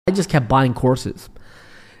I just kept buying courses.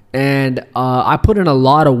 And I put in a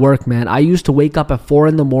lot of work, man. I used to wake up at 4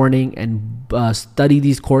 in the morning and study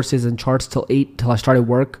these courses and charts till 8 till I started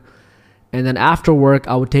work. And then after work,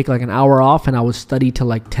 I would take like an hour off and I would study till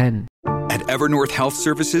like 10. At Evernorth Health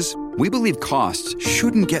Services, we believe costs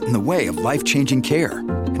shouldn't get in the way of life-changing care.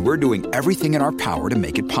 And we're doing everything in our power to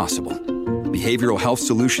make it possible. Behavioral health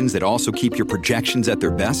solutions that also keep your projections at their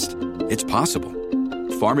best? It's possible.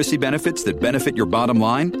 Pharmacy benefits that benefit your bottom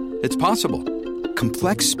line? It's possible.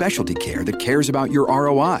 Complex specialty care that cares about your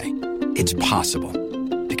ROI? It's possible.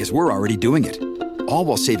 Because we're already doing it. All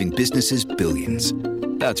while saving businesses billions.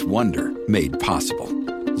 That's Wonder made possible.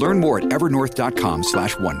 Learn more at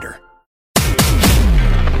evernorth.com/wonder.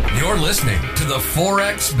 You're listening to the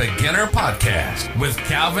Forex Beginner Podcast with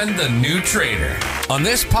Calvin the New Trader. On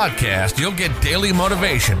this podcast, you'll get daily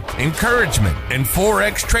motivation, encouragement, and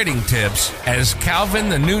Forex trading tips as Calvin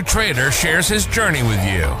the New Trader shares his journey with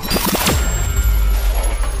you.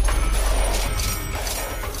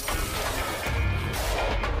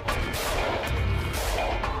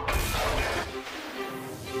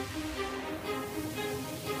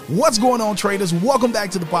 What's going on, traders? Welcome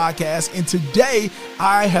back to the podcast. And today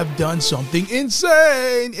I have done something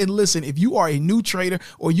insane. And listen, if you are a new trader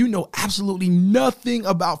or you know absolutely nothing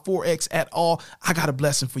about Forex at all, I got a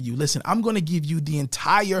blessing for you. Listen, I'm going to give you the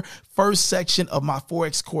entire first section of my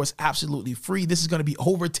Forex course absolutely free. This is going to be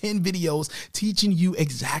over 10 videos teaching you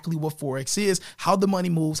exactly what Forex is, how the money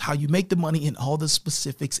moves, how you make the money, and all the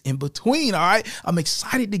specifics in between. All right. I'm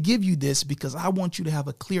excited to give you this because I want you to have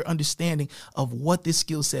a clear understanding of what this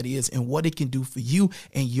skill set is and what it can do for you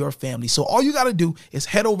and your family. So all you got to do is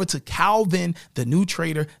head over to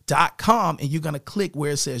calvinthenewtrader.com and you're going to click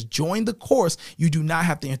where it says join the course. You do not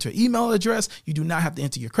have to enter email address. You do not have to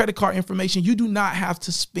enter your credit card information. You do not have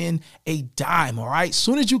to spend a dime. All right.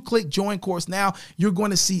 Soon as you click join course now, you're going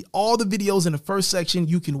to see all the videos in the first section.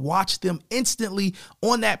 You can watch them instantly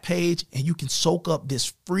on that page and you can soak up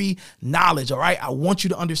this free knowledge. All right. I want you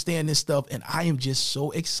to understand this stuff. And I am just so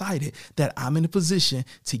excited that I'm in a position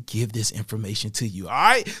to give this information to you. All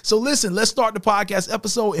right. So listen, let's start the podcast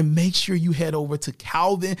episode and make sure you head over to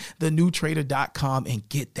calvinthenewtrader.com and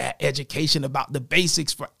get that education about the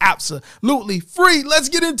basics for absolutely free. Let's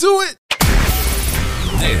get into it.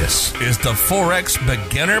 This is the Forex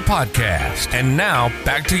Beginner Podcast. And now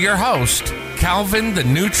back to your host, Calvin the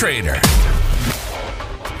New Trader.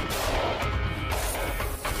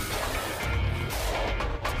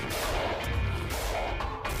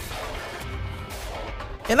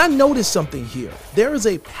 And I noticed something here. There is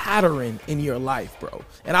a pattern in your life, bro.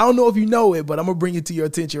 And I don't know if you know it, but I'm going to bring it to your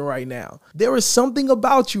attention right now. There is something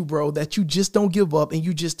about you, bro, that you just don't give up and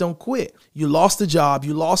you just don't quit. You lost the job,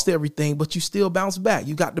 you lost everything, but you still bounce back.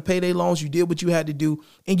 You got the payday loans, you did what you had to do,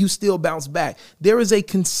 and you still bounce back. There is a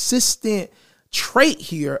consistent trait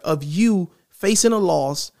here of you facing a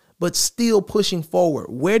loss, but still pushing forward.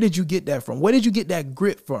 Where did you get that from? Where did you get that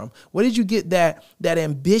grit from? Where did you get that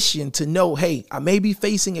ambition to know, hey, I may be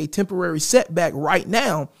facing a temporary setback right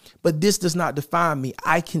now, but this does not define me.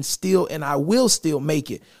 I can still and I will still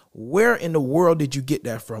make it. Where in the world did you get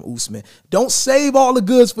that from, Usman? Don't save all the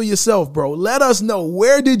goods for yourself, bro. Let us know.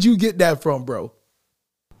 Where did you get that from, bro?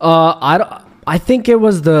 I think it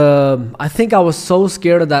was I think I was so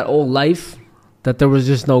scared of that old life that there was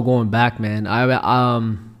just no going back, man.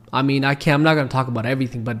 I'm not going to talk about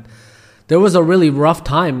everything, but there was a really rough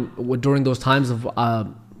time during those times of,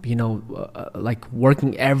 like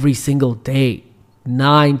working every single day,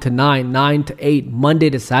 9 to 9, 9 to 8, Monday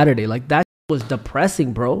to Saturday. Like that was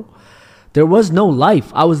depressing, bro. There was no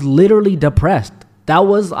life. I was literally depressed. I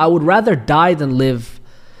would rather die than live.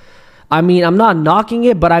 I mean, I'm not knocking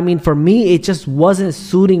it, but I mean, for me, it just wasn't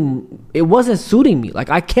suiting. It wasn't suiting me. Like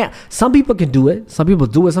I can't, some people can do it. Some people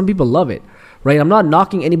do it. Some people love it. Right? I'm not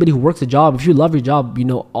knocking anybody who works a job. If you love your job,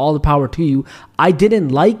 all the power to you. I didn't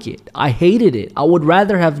like it. I hated it. I would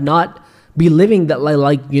rather have not be living that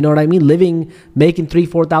like you know what I mean? Living, making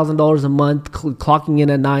 $3,000-$4,000 a month, clocking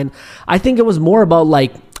in at 9. I think it was more about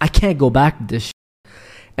like, I can't go back to this shit.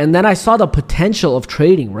 And then I saw the potential of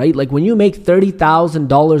trading, right? Like when you make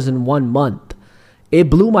 $30,000 in 1 month,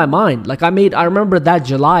 it blew my mind. Like I remember that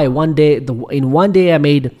July, in one day I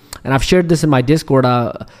made, and I've shared this in my Discord,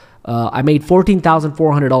 I made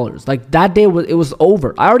 $14,400. Like that day it was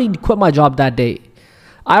over. I already quit my job that day.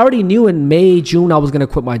 I already knew in May, June I was going to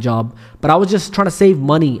quit my job, but I was just trying to save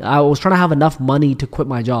money. I was trying to have enough money to quit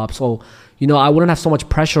my job. So, I wouldn't have so much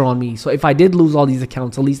pressure on me. So if I did lose all these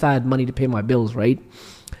accounts, at least I had money to pay my bills, right?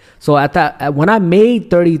 So when I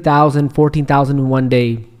made $30,000, $14,000 in one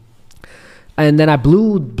day, and then I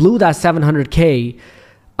blew that $700K,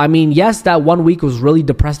 I mean, yes, that 1 week was really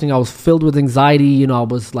depressing. I was filled with anxiety. You know, I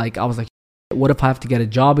was like, what if I have to get a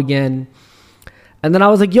job again? And then I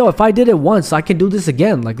was like, yo, if I did it once, I can do this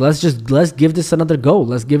again. Like, let's give this another go.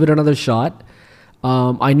 Let's give it another shot.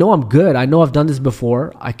 I know I'm good. I know I've done this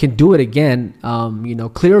before. I can do it again.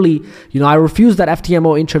 Clearly, I refused that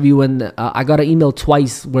FTMO interview, and I got an email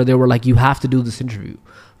twice where they were like, you have to do this interview.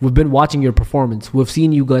 We've been watching your performance. We've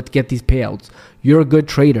seen you get these payouts. You're a good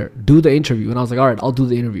trader. Do the interview. And I was like, all right, I'll do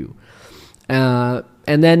the interview.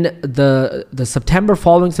 And then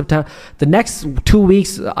following September, the next 2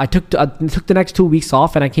 weeks, I took the next 2 weeks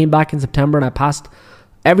off, and I came back in September, and I passed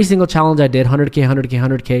every single challenge I did, 100K, 100K,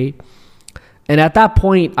 100K. And at that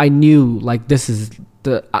point, I knew, like,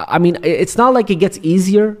 it's not like it gets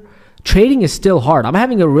easier. Trading is still hard. I'm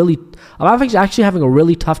actually having a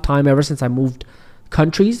really tough time ever since I moved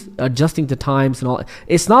countries, adjusting to times and all.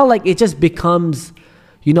 It's not like it just becomes,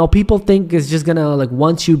 people think it's just gonna, like,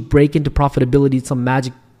 once you break into profitability, it's some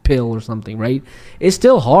magic pill or something, right? It's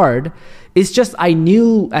still hard. It's just, I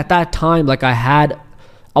knew at that time, like, I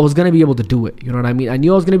was gonna be able to do it. You know what I mean? I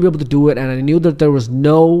knew I was gonna be able to do it, and I knew that there was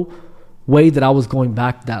no way that I was going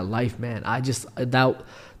back to that life, man. I just,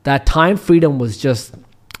 that time freedom was just,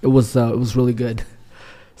 it was really good.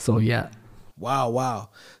 So yeah. Wow.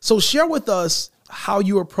 So share with us how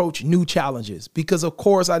you approach new challenges, because of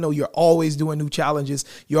course I know you're always doing new challenges.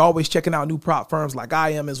 You're always checking out new prop firms, like I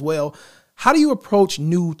am as well. How do you approach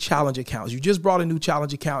new challenge accounts? You just brought a new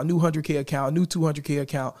challenge account, a new 100K account, a new 200K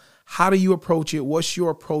account. How do you approach it? What's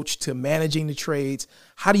your approach to managing the trades?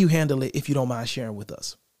 How do you handle it, if you don't mind sharing with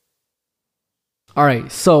us? All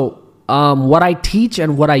right. So what I teach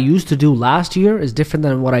and what I used to do last year is different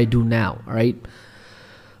than what I do now. All right.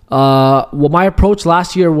 What my approach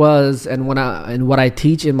last year was, and what I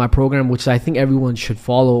teach in my program, which I think everyone should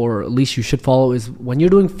follow, or at least you should follow, is when you're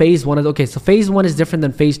doing phase one. So phase one is different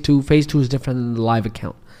than phase two. Phase two is different than the live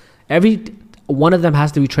account. Every one of them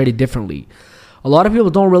has to be traded differently. A lot of people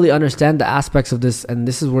don't really understand the aspects of this, and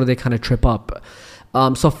this is where they kind of trip up.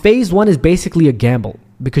 So phase one is basically a gamble,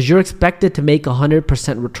 because you're expected to make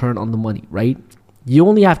 100% return on the money, right? You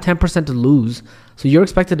only have 10% to lose, so you're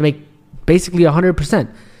expected to make basically 100%.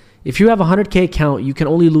 If you have a 100K account, you can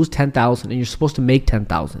only lose 10,000, and you're supposed to make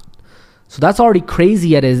 10,000. So that's already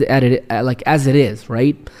crazy as it is,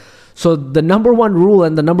 right? So the number one rule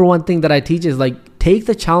and the number one thing that I teach is, like, take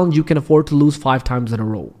the challenge you can afford to lose 5 times in a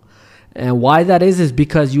row. And why that is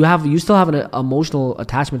because you still have an emotional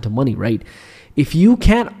attachment to money, right?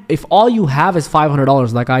 If all you have is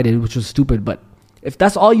 $500 like I did, which was stupid, but if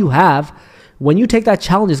that's all you have, when you take that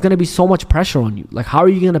challenge, there's going to be so much pressure on you. Like, how are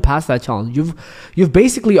you going to pass that challenge? You've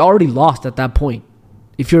basically already lost at that point.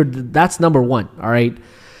 That's number one. All right.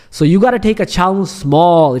 So you got to take a challenge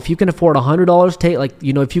small. If you can afford $100,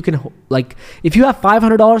 if you have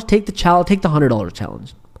 $500, take the $100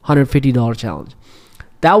 challenge, $150 challenge.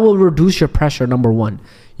 That will reduce your pressure. Number one,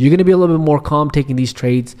 you're going to be a little bit more calm taking these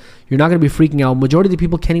trades. You're not going to be freaking out. Majority of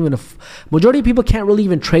people can't really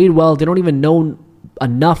even trade well. They don't even know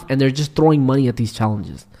enough, and they're just throwing money at these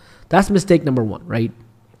challenges. That's mistake number one, right?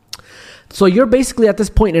 So you're basically at this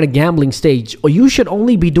point in a gambling stage, or you should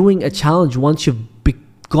only be doing a challenge once you've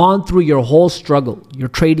gone through your whole struggle, your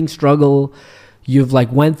trading struggle. You've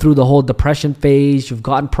went through the whole depression phase. You've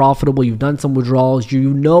gotten profitable. You've done some withdrawals.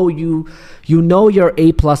 You know your A+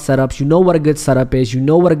 setups. You know what a good setup is. You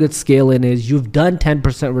know what a good scale-in is. You've done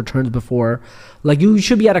 10% returns before. You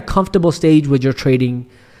should be at a comfortable stage with your trading.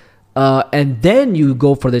 And then you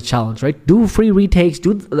go for the challenge, right? Do free retakes.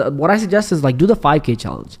 What I suggest is do the 5K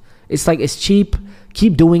challenge. It's cheap.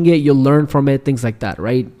 Keep doing it. You'll learn from it. Things like that,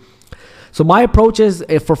 right? So my approach is,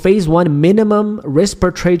 for phase one, minimum risk per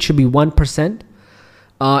trade should be 1%.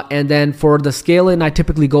 And then for the scale-in, I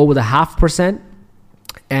typically go with 0.5%.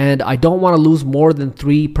 And I don't want to lose more than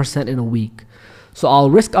 3% in a week. So I'll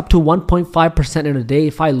risk up to 1.5% in a day.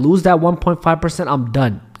 If I lose that 1.5%, I'm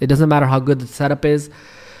done. It doesn't matter how good the setup is.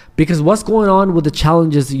 Because what's going on with the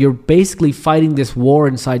challenges, you're basically fighting this war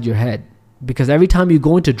inside your head. Because every time you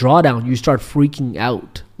go into drawdown, you start freaking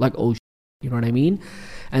out. Oh, you know what I mean?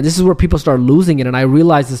 And this is where people start losing it. And I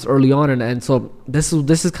realized this early on. And so this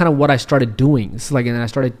is kind of what I started doing. It's and I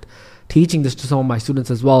started teaching this to some of my students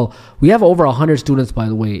as well. We have over 100 students, by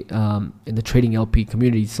the way, in the Trading LP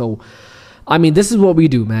community. So, this is what we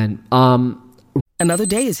do, man. Another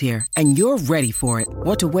day is here, and you're ready for it.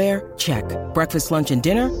 What to wear? Check. Breakfast, lunch, and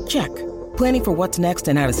dinner? Check. Planning for what's next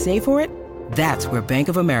and how to save for it? That's where Bank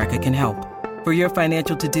of America can help. For your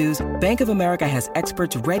financial to-dos, Bank of America has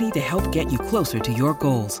experts ready to help get you closer to your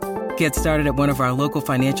goals. Get started at one of our local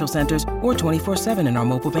financial centers or 24/7 in our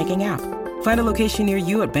mobile banking app. Find a location near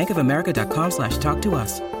you at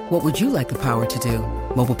bankofamerica.com/talktous. What would you like the power to do?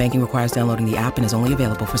 Mobile banking requires downloading the app and is only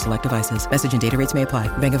available for select devices. Message and data rates may apply.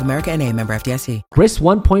 Bank of America NA, member FDIC. Risk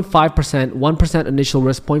 1.5%, 1% initial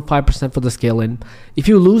risk, 0.5% for the scale in. If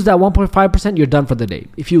you lose that 1.5%, you're done for the day.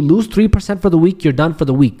 If you lose 3% for the week, you're done for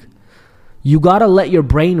the week. You gotta let your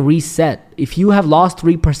brain reset. If you have lost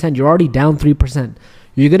 3%, you're already down 3%.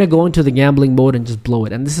 You're gonna go into the gambling mode and just blow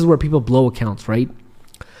it. And this is where people blow accounts, right?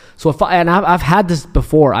 So I've had this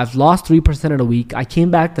before. I've lost 3% in a week. I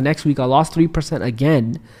came back the next week. I lost 3%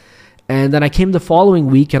 again, and then I came the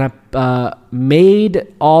following week and I made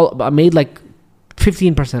like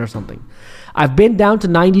 15% or something. I've been down to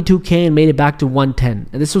 92K and made it back to 110.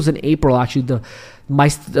 And this was in April actually.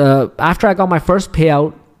 After I got my first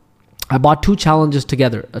payout, I bought 2 challenges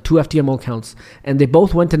together, 2 FTMO accounts, and they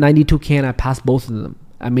both went to 92K and I passed both of them.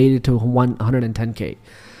 I made it to 110K.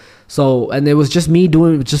 So, and it was just me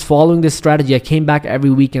just following this strategy. I came back every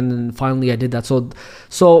week and then finally I did that.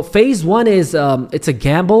 So phase 1 is, it's a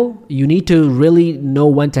gamble. You need to really know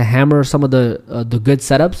when to hammer some of the good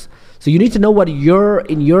setups. So you need to know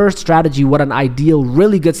in your strategy, what an ideal,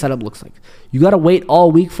 really good setup looks like. You got to wait all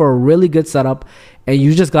week for a really good setup and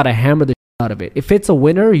you just got to hammer the shit out of it. If it's a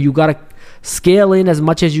winner, you got to scale in as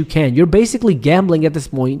much as you can. You're basically gambling at this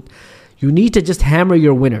point. You need to just hammer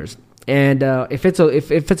your winners. And if it's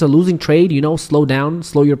a losing trade, slow down,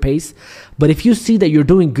 slow your pace. But if you see that you're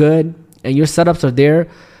doing good and your setups are there,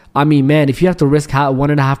 I mean, man, if you have to risk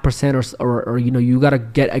 1.5% or you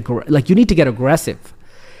gotta you need to get aggressive,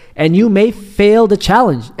 and you may fail the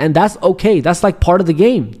challenge, and that's okay. That's like part of the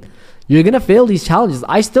game. You're gonna fail these challenges.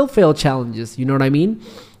 I still fail challenges. You know what I mean?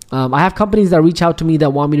 I have companies that reach out to me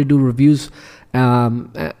that want me to do reviews,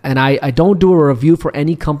 and I don't do a review for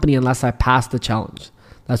any company unless I pass the challenge.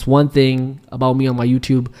 That's one thing about me on my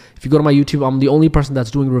YouTube. If you go to my YouTube, I'm the only person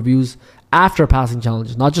that's doing reviews after passing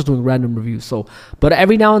challenges, not just doing random reviews. So, but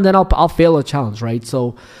every now and then I'll fail a challenge, right?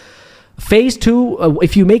 So phase 2,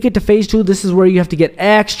 if you make it to phase 2, this is where you have to get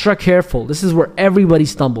extra careful. This is where everybody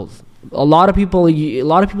stumbles. A lot of people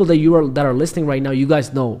that are listening right now, you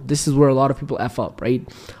guys know this is where a lot of people F up, right?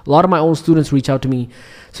 A lot of my own students reach out to me.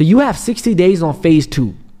 So you have 60 days on phase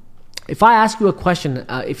 2. If I ask you a question,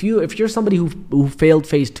 if you're somebody who failed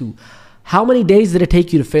phase 2, how many days did it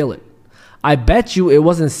take you to fail it? I bet you it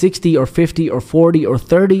wasn't 60 or 50 or 40 or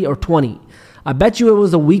 30 or 20. I bet you it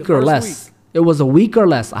was a week or less. It was a week or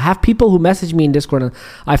less. I have people who message me in Discord and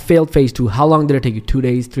I failed phase 2. How long did it take you? 2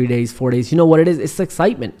 days, 3 days, 4 days? You know what it is? It's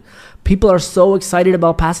excitement. People are so excited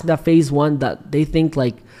about passing that phase 1 that they think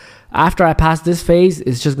like after I pass this phase,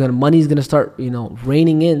 money's gonna start,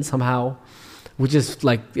 raining in somehow. Which is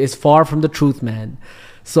is far from the truth, man.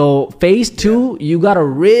 So phase 2, you got to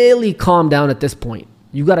really calm down at this point.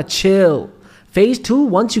 You got to chill. Phase 2,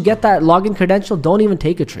 once you get that login credential, don't even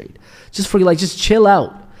take a trade. Just chill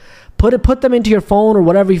out. Put them into your phone or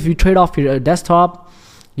whatever. If you trade off your desktop,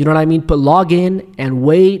 you know what I mean? But log in and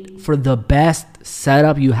wait for the best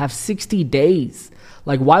setup. You have 60 days.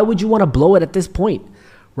 Why would you want to blow it at this point?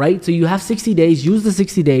 Right? So you have 60 days. Use the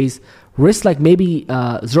 60 days. Risk maybe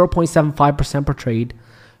 0.75% per trade.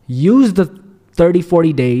 Use the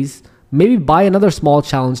 30-40 days. Maybe buy another small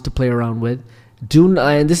challenge to play around with.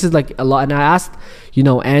 And this is a lot. And I asked,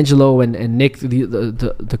 Angelo and Nick,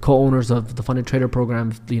 the co-owners of the Funded Trader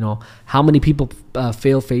program, how many people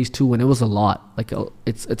fail phase 2, and it was a lot.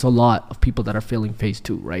 It's a lot of people that are failing phase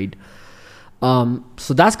 2, right?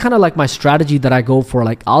 So that's kind of my strategy that I go for.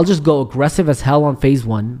 I'll just go aggressive as hell on phase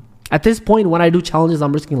 1. At this point, when I do challenges,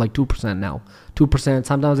 I'm risking 2% now. 2%.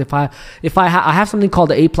 Sometimes if I have something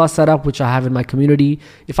called the A+ setup, which I have in my community,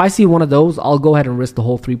 if I see one of those, I'll go ahead and risk the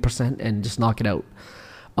whole 3% and just knock it out.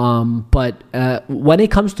 But when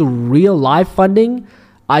it comes to real live funding,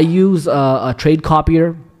 I use a trade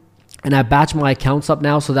copier and I batch my accounts up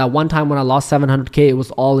now. So that one time when I lost 700K, it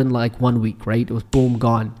was all in 1 week, right? It was boom,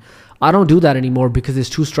 gone. I don't do that anymore because it's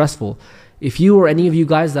too stressful. If you or any of you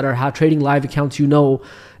guys that are trading live accounts,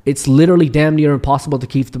 it's literally damn near impossible to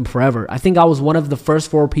keep them forever. I think I was one of the first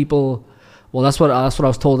 4 people. Well, that's what I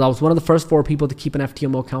was told. I was one of the first 4 people to keep an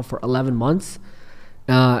FTMO account for 11 months.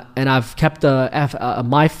 And I've kept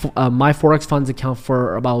my Forex Funds account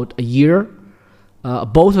for about a year.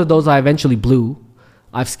 Both of those I eventually blew.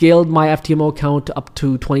 I've scaled my FTMO account up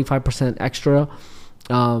to 25% extra.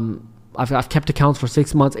 I've kept accounts for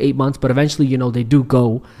 6 months, 8 months, but eventually, they do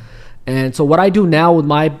go. And so what I do now with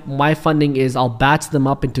my funding is I'll batch them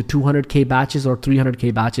up into 200K batches or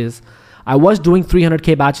 300K batches. I was doing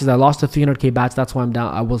 300K batches. I lost a 300K batch. That's why I'm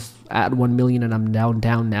down. I was at 1 million and I'm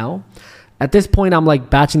down now. At this point, I'm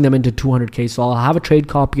batching them into 200K. So I'll have a trade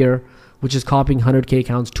copier, which is copying 100K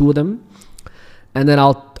accounts, 2 of them. and then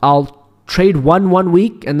I'll trade one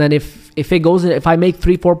week, and then if it goes in, if I make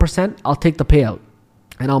 3-4%, I'll take the payout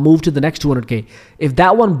and I'll move to the next 200K. If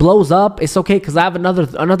that one blows up, it's okay because I have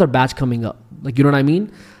another batch coming up. Like, you know what I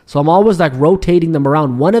mean? So I'm always like rotating them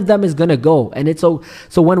around. One of them is gonna go, and it's so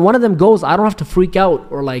when one of them goes, I don't have to freak out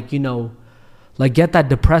or like, you know, like get that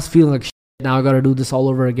depressed feeling like, now I gotta do this all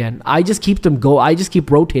over again. I just keep them go. I just keep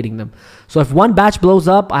rotating them. So if one batch blows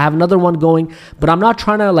up, I have another one going. But I'm not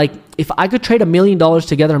trying to, like, if I could trade $1 million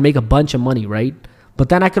together and make a bunch of money, right? But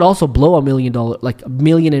then I could also blow $1 million, like $1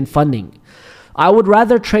 million in funding. I would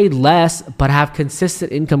rather trade less but have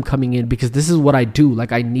consistent income coming in, because this is what I do. Like,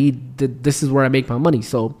 this is where I make my money.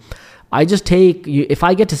 So I just take, if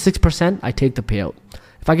I get to 6%, I take the payout.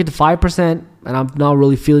 If I get to 5% and I'm not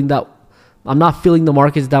really feeling that, I'm not feeling the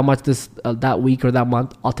markets that much that week or that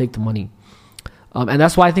month, I'll take the money. And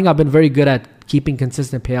that's why I think I've been very good at keeping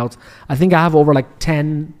consistent payouts. I think I have over like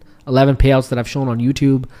 10, 11 payouts that I've shown on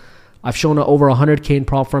YouTube. I've shown over 100K in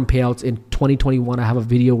prop firm payouts in 2021. I have a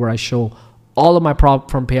video where I show all of my prop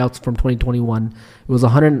firm payouts from 2021. It was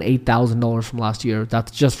 $108,000 from last year.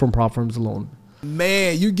 That's just from prop firms alone.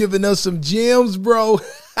 Man, you giving us some gems, bro.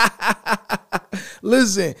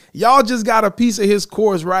 Listen, y'all just got a piece of his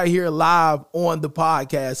course right here live on the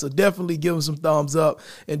podcast. So definitely give him some thumbs up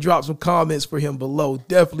and drop some comments for him below.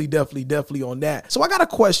 Definitely on that. So I got a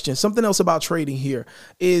question. Something else about trading here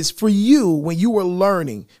is, for you, when you were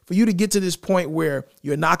learning, for you to get to this point where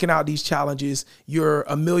you're knocking out these challenges, you're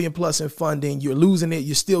 $1 million plus in funding, you're losing it,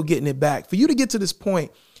 you're still getting it back. For you to get to this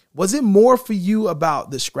point, was it more for you about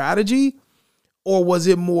the strategy? Or was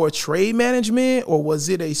it more trade management? Or was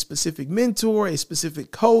it a specific mentor, a specific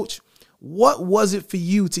coach? What was it for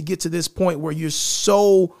you to get to this point where you're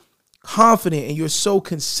so confident and you're so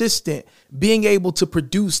consistent being able to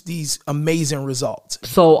produce these amazing results?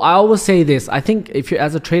 So I always say this. I think if you're,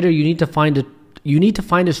 as a trader, you need to find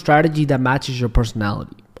a strategy that matches your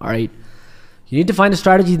personality. All right. You need to find a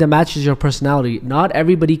strategy that matches your personality. Not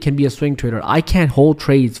everybody can be a swing trader. I can't hold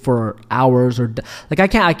trades for hours or like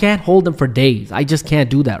I can't hold them for days. I just can't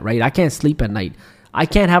do that, right? I can't sleep at night. I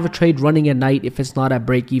can't have a trade running at night if it's not at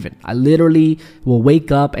break even. I literally will wake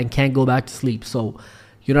up and can't go back to sleep. So,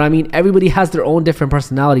 you know what I mean? Everybody has their own different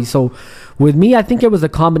personality. So with me, I think it was a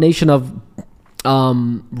combination of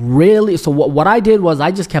really. So what I did was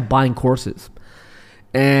I just kept buying courses.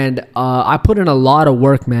 And I put in a lot of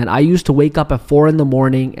work, man. I used to wake up at 4 a.m.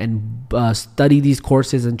 and study these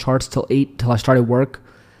courses and charts till 8 till I started work.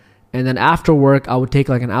 And then after work, I would take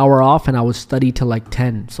like an hour off and I would study till like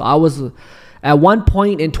 10. So I was at one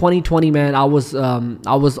point in 2020, man. I was on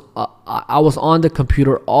the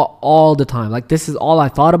computer all the time. Like, this is all I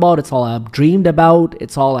thought about. It's all I dreamed about.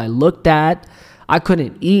 It's all I looked at. I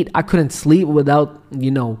couldn't eat. I couldn't sleep without,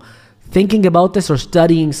 thinking about this or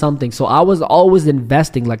studying something. So I was always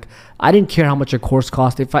investing. Like, I didn't care how much a course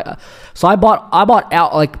cost. I bought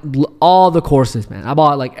out like all the courses, man. I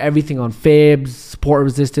bought like everything on fibs, support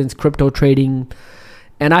resistance, crypto trading.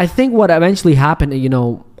 And I think what eventually happened,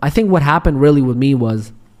 I think what happened really with me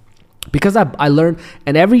was, because I learned,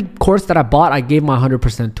 and every course that I bought, I gave my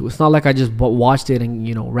 100% to. It's not like I just watched it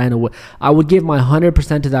and, ran away. I would give my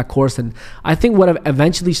 100% to that course. And I think what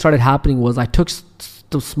eventually started happening was I took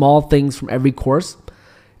the small things from every course,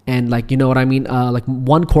 and like, you know what I mean? Like,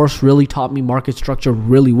 one course really taught me market structure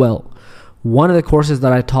really well. One of the courses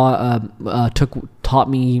that I taught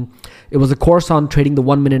me, it was a course on trading the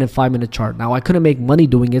 1 minute and 5 minute chart. Now, I couldn't make money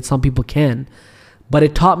doing it. Some people can, but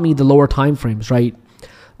it taught me the lower time frames, right?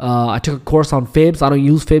 I took a course on fibs. I don't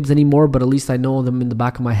use fibs anymore, but at least I know them in the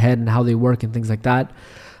back of my head and how they work and things like that.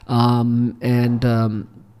 I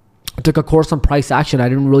took a course on price action. I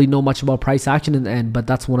didn't really know much about price action in the end, but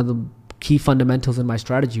that's one of the key fundamentals in my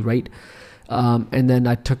strategy, right? And then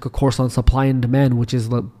I took a course on supply and demand, which is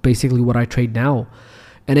basically what I trade now.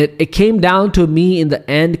 And it came down to me in the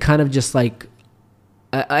end, kind of just like,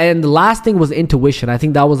 and the last thing was intuition. I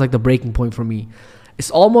think that was like the breaking point for me. It's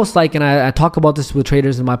almost like, and I talk about this with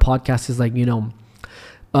traders in my podcast, is like,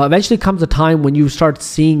 eventually comes a time when you start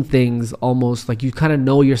seeing things almost like you kind of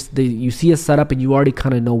know you see a setup and you already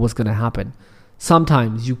kind of know what's going to happen.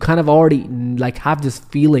 Sometimes you kind of already like have this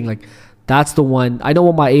feeling like that's the one. I know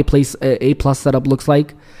what my A plus setup looks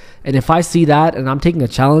like. And if I see that and I'm taking a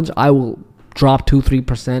challenge, I will drop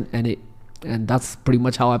 2-3% and that's pretty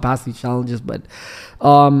much how I pass these challenges. But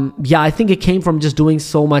I think it came from just doing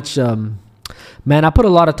so much. Man, I put a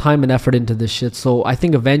lot of time and effort into this shit. So I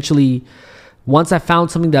think eventually, once I found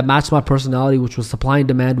something that matched my personality, which was supply and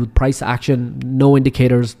demand with price action, no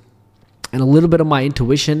indicators, and a little bit of my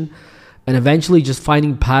intuition, and eventually just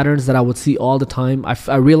finding patterns that I would see all the time,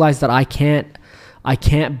 I realized that I can't I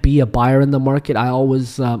can't be a buyer in the market. I'm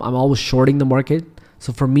always shorting the market.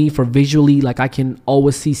 So for me, for visually, like I can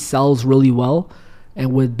always see sells really well,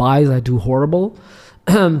 and with buys I do horrible.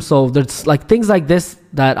 So there's like things like this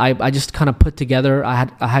that I just kind of put together. I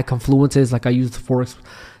had confluences, like I used the Forex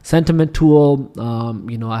sentiment tool.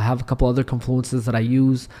 I have a couple other confluences that I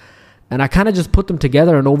use, and I kind of just put them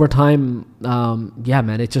together. And over time,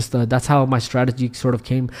 it just that's how my strategy sort of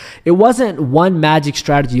came. It wasn't one magic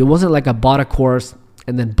strategy. It wasn't like I bought a course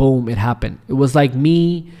and then boom, it happened. It was like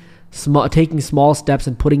me taking small steps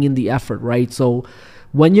and putting in the effort, right? So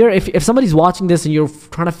when if somebody's watching this and you're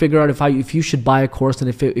trying to figure out if you should buy a course and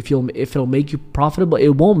if it'll make you profitable, it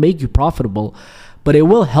won't make you profitable, but it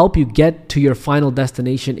will help you get to your final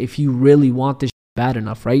destination if you really want this bad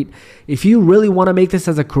enough, right? If you really want to make this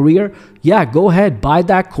as a career, go ahead, buy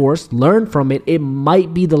that course, learn from it. It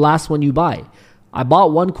might be the last one you buy. I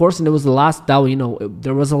bought one course and it was the last.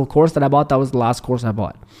 There was a course that I bought that was the last course I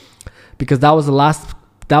bought, because that was the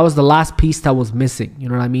last piece that was missing, you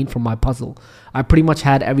know what I mean, from my puzzle. I pretty much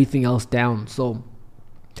had everything else down. So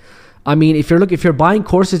I mean, if you're buying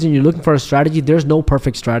courses and you're looking for a strategy, there's no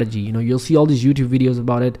perfect strategy. You'll see all these YouTube videos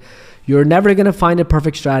about it. You're never going to find a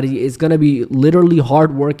perfect strategy. It's going to be literally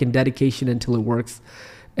hard work and dedication until it works.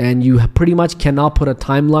 And you pretty much cannot put a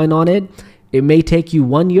timeline on it. It may take you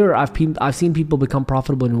 1 year. I've seen people become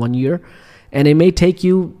profitable in 1 year. And it may take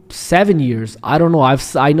you 7 years. I don't know.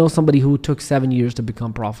 I know somebody who took 7 years to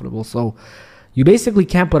become profitable. So you basically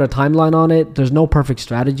can't put a timeline on it. There's no perfect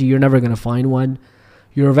strategy. You're never going to find one.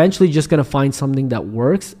 You're eventually just going to find something that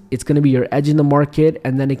works. It's going to be your edge in the market.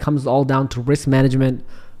 And then it comes all down to risk management,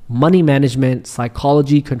 money management,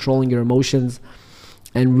 psychology, controlling your emotions,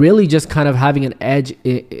 and really just kind of having an edge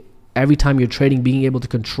every time you're trading, being able to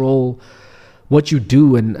control what you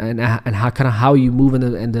do and how you move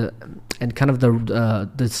and kind of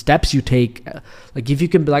the steps you take. Like if you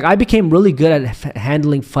can, like I became really good at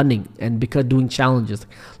handling funding and because doing challenges.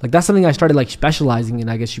 Like that's something I started like specializing in,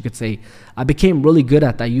 I guess you could say. I became really good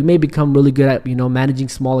at that. You may become really good at, managing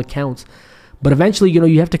small accounts, but eventually,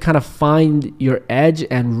 you have to kind of find your edge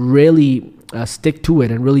and really stick to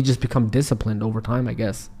it and really just become disciplined over time, I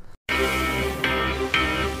guess.